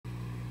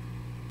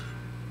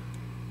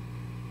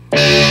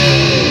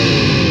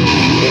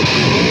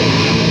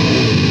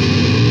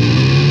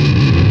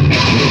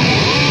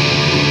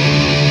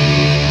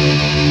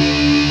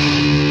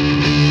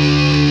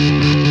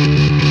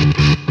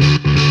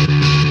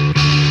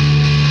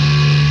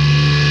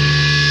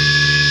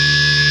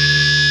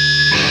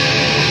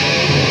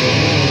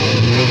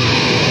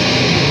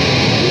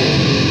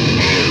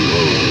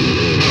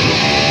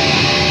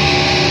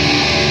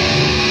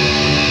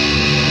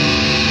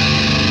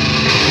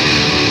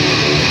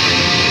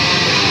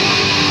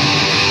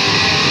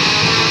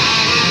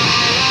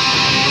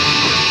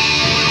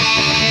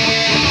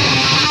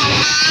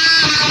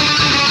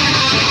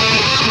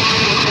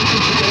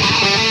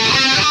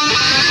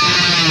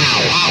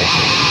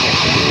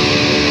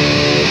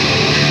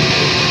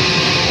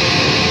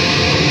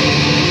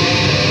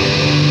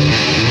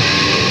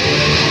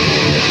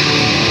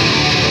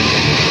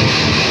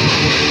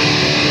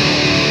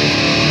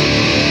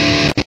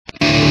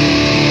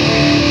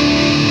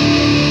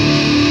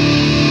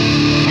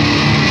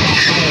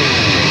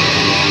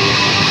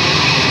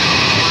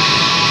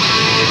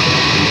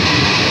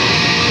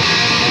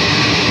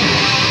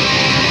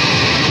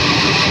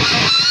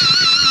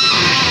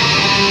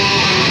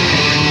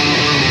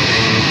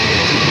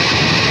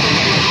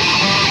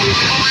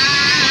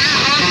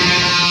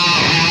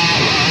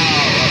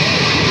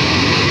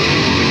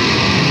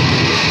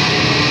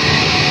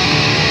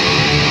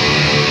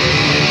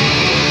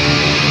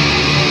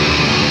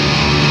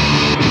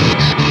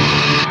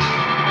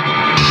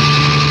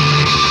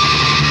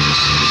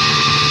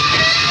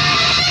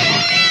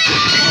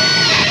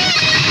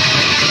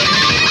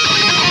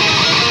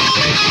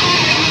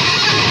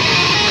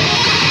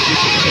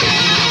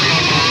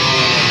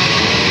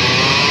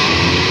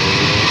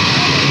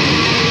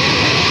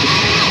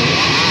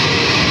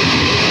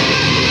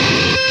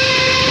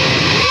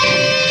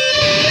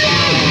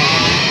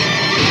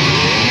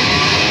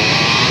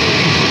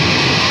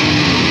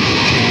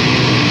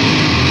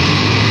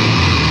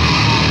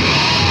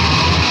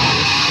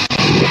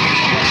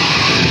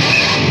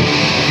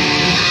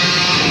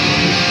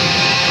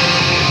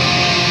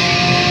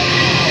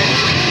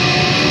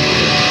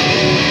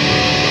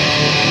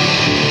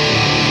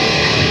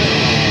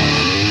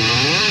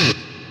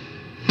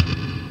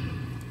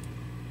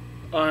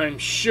I'm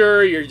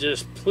sure you're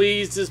just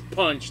pleased as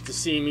punch to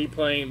see me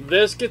playing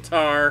this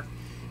guitar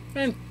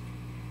and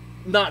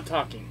not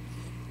talking.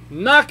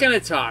 Not gonna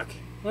talk.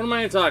 What am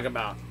I gonna talk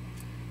about?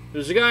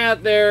 There's a guy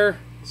out there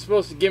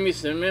supposed to give me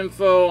some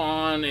info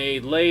on a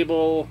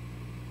label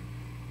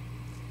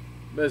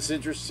that's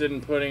interested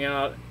in putting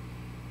out.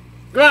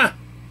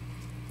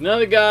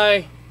 Another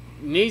guy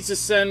needs to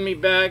send me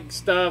back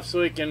stuff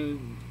so he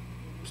can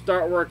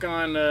start work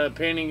on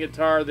painting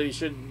guitar that he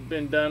should have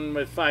been done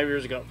with 5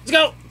 years ago. Let's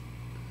go!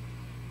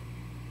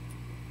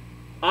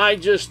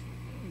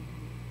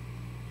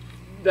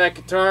 That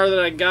guitar that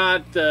I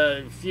got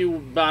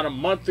about a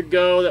month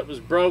ago that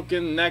was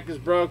broken, the neck is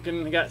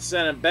broken, I got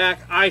sent it back.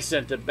 I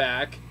sent it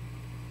back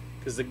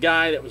because the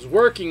guy that was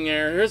working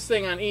there, here's the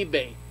thing on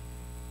eBay,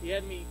 he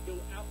had me go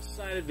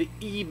outside of the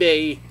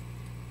eBay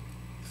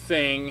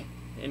thing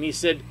and he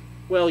said,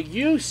 well,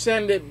 you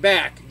send it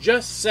back,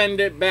 just send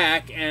it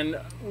back and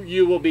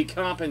you will be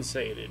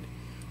compensated.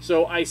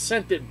 So I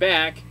sent it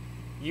back.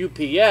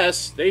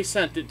 UPS, they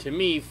sent it to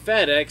me.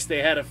 FedEx,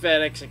 they had a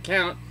FedEx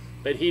account,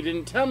 but he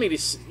didn't tell me to,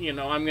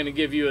 I'm going to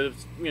give you a,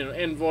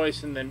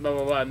 invoice and then blah,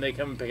 blah, blah, and they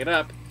come and pick it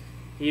up.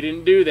 He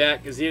didn't do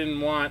that because he didn't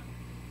want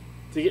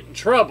to get in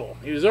trouble.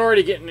 He was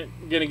already going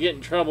to get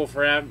in trouble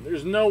for having,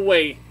 there's no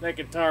way that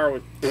guitar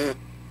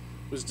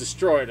was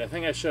destroyed. I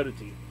think I showed it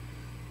to you.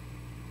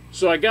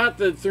 So I got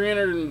the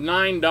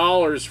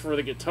 $309 for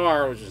the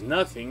guitar, which is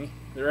nothing.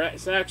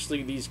 It's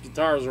actually, these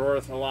guitars are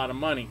worth a lot of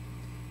money.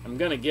 I'm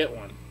going to get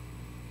one.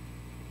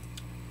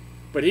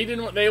 But they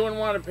wouldn't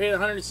want to pay the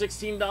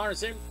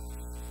 $116.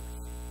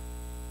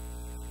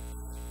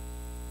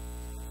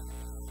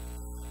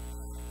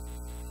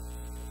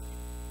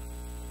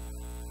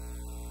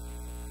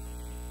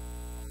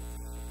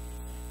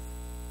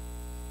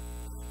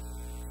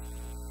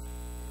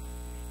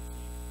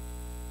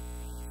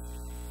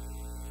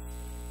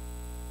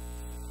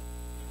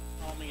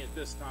 Call me at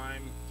this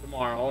time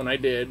tomorrow, and I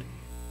did.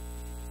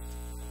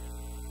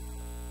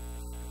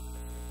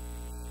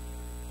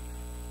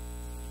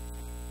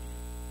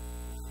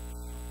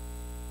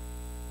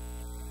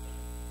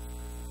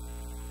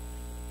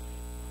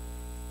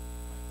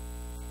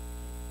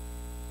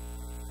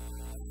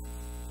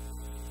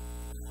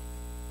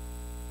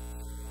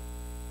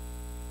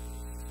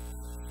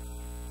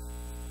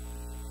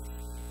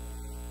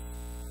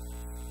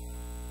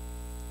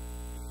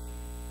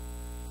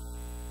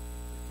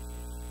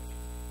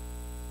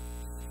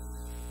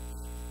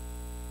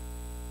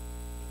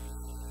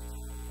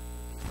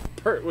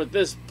 With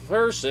this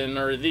person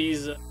or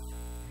this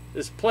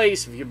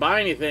place, if you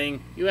buy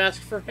anything, you ask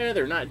for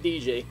Heather, not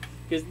DJ,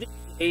 because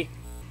DJ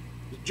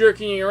was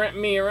jerking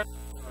me around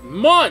for a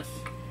month,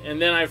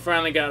 and then I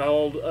finally got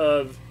hold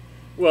of.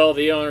 Well,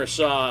 the owner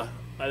saw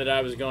that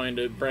I was going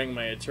to bring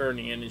my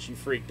attorney in, and she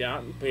freaked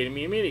out and paid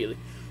me immediately.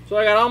 So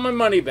I got all my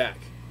money back,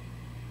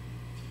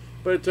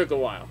 but it took a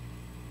while.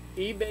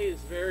 eBay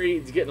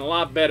it's getting a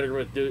lot better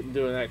with doing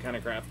that kind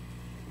of crap.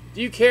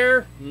 Do you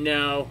care?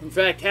 No. In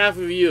fact, half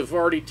of you have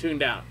already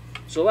tuned out.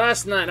 So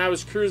last night, I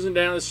was cruising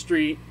down the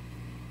street,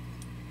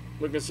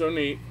 looking so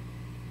neat.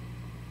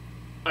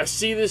 I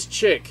see this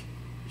chick.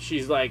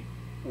 She's like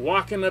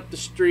walking up the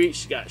street.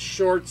 She's got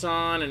shorts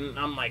on, and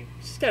I'm like,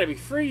 she's got to be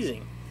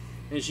freezing.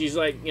 And she's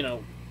like,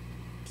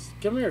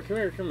 come here, come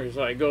here, come here.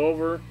 So I go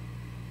over,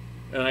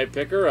 and I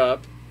pick her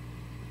up,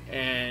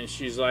 and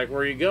she's like, where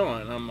are you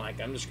going? I'm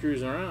like, I'm just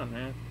cruising around,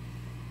 man.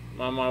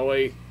 I'm on my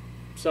way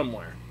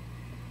somewhere.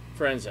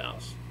 Friend's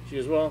house. She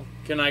goes, well,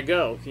 can I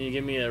go? Can you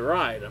give me a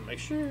ride? I'm like,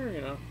 sure,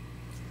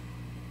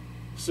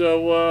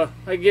 So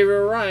I give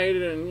her a ride,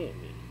 and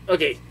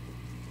okay,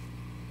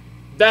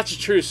 that's a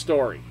true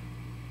story,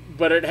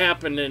 but it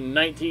happened in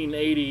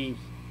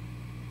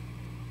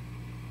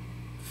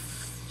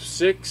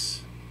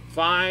 1986,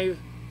 5,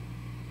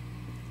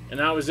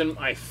 and I was in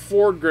my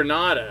Ford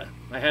Granada.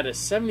 I had a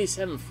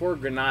 77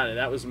 Ford Granada.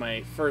 That was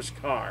my first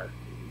car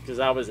because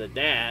I was a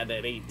dad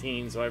at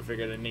 18, so I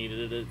figured I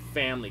needed a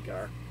family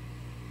car.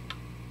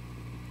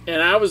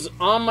 And I was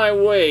on my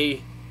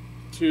way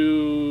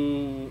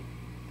to,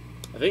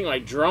 I think, my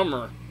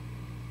drummer,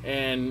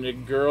 and a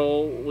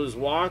girl was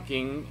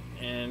walking,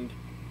 and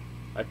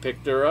I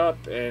picked her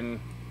up, and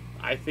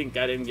I think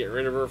I didn't get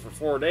rid of her for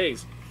 4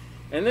 days.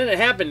 And then it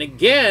happened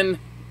again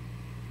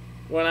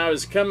when I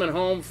was coming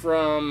home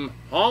from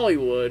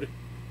Hollywood,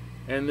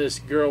 and this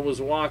girl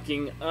was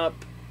walking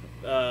up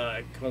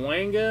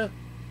Cahuenga,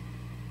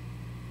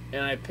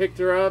 and I picked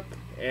her up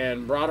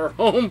and brought her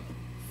home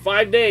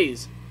 5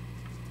 days.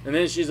 And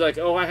then she's like,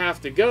 oh, I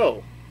have to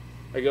go.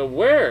 I go,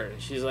 where?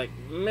 She's like,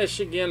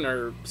 Michigan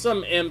or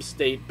some M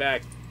state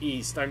back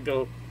east. I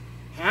go,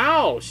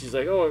 how? She's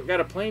like, oh, I got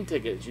a plane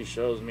ticket. She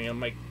shows me.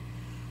 I'm like,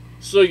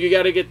 so you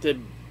got to get to,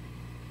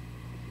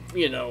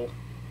 the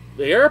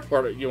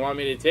airport. You want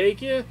me to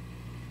take you?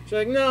 She's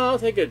like, no, I'll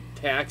take a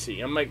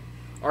taxi. I'm like,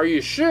 are you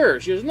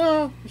sure? She goes,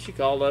 no. She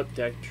called up.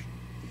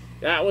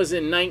 That was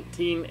in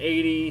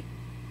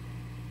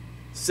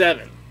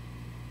 1987.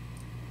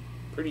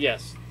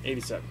 Yes,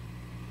 87.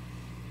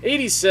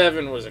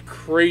 87 was a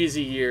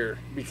crazy year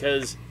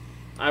because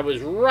I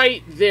was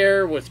right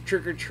there with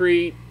Trick or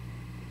Treat,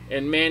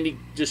 and Mandy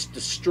just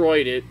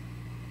destroyed it.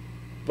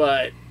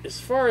 But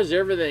as far as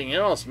everything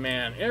else,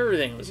 man,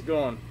 everything was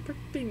going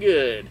pretty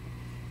good.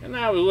 And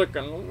I was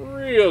looking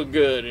real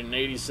good in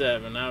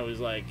 '87. I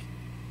was like,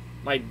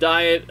 my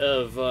diet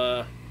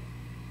of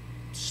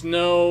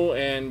snow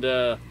and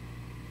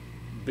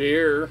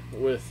beer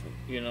with,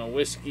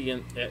 whiskey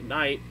at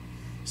night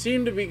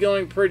seemed to be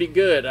going pretty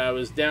good. I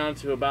was down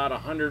to about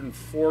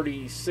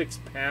 146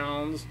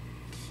 pounds.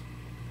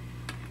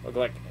 Looked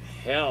like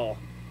hell.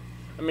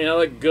 I mean, I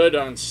look good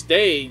on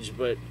stage,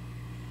 but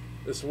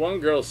this one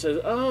girl says,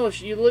 "Oh,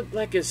 you look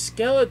like a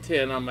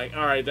skeleton." I'm like,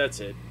 all right, that's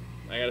it.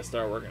 I got to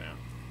start working out.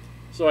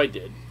 So I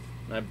did.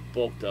 I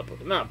bulked up.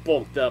 Not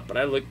bulked up, but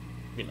I looked,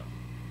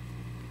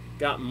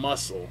 got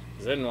muscle.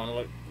 Because I didn't want to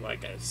look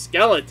like a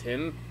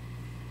skeleton.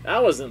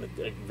 That wasn't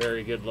a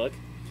very good look.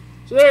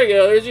 So there you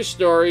go. There's your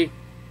story.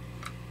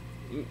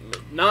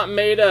 Not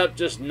made up,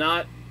 just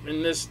not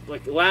in this.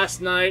 Like last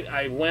night,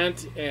 I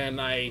went and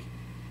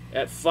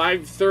at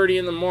 5:30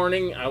 in the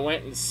morning, I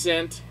went and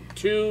sent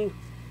 2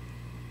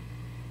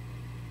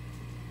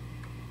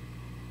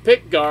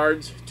 pick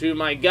guards to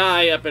my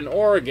guy up in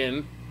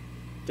Oregon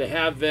to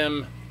have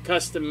them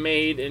custom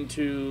made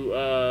into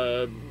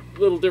a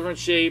little different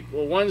shape.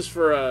 Well, one's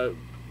for a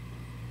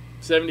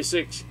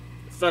 76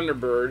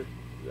 Thunderbird.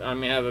 I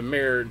may have a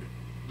mirrored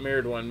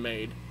one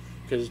made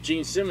because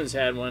Gene Simmons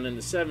had one in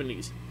the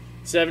 70s.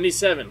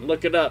 77,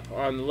 look it up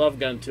on the Love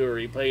Gun tour.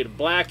 He played a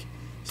black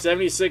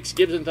 76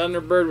 Gibson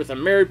Thunderbird with a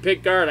mirrored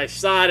pick guard. I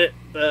saw it at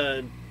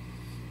the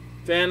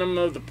Phantom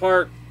of the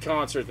Park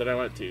concert that I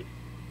went to.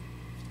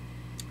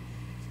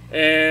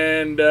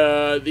 And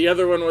the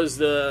other one was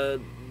the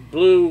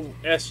blue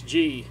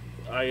SG.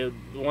 The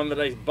one that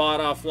I bought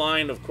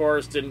offline, of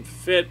course, didn't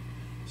fit.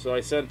 So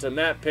I sent him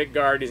that pick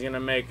guard. He's going to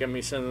make them.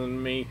 He sends them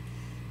to me.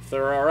 If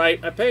they're all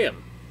right, I pay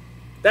him.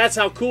 That's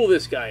how cool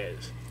this guy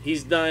is.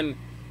 He's done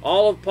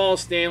all of Paul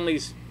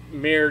Stanley's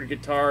mirrored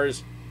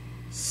guitars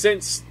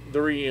since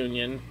the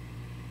reunion.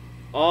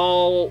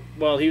 Well,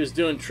 he was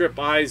doing Trip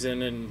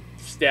Eisen and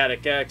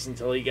Static X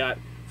until he got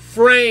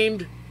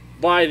framed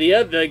by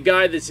the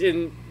guy that's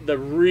in the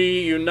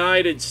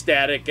reunited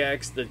Static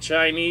X, the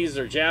Chinese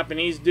or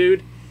Japanese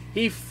dude.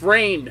 He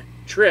framed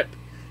Trip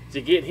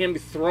to get him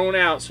thrown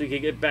out so he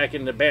could get back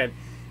in the band.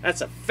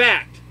 That's a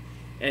fact.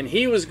 And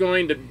he was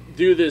going to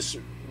do this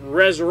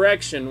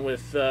resurrection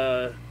with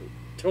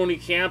Tony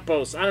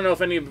Campos. I don't know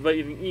if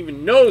anybody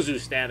even knows who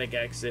Static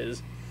X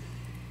is.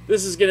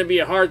 This is going to be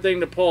a hard thing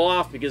to pull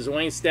off because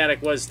Wayne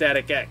Static was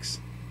Static X.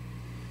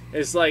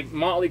 It's like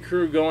Motley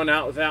Crue going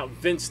out without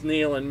Vince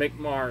Neil and Mick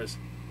Mars.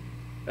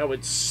 That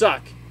would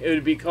suck. It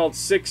would be called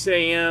 6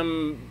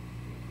 a.m.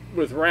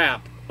 with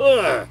rap.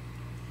 Ugh.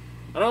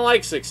 I don't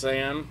like 6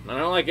 a.m. I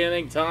don't like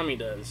anything Tommy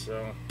does.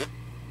 So,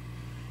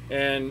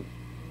 and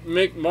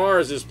Mick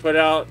Mars has put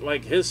out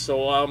like his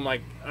solo album,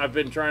 like I've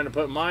been trying to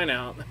put mine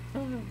out.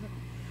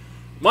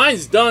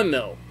 Mine's done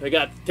though. They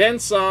got 10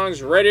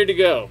 songs ready to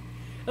go.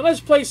 And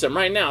let's play some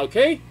right now,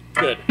 okay?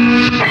 Good.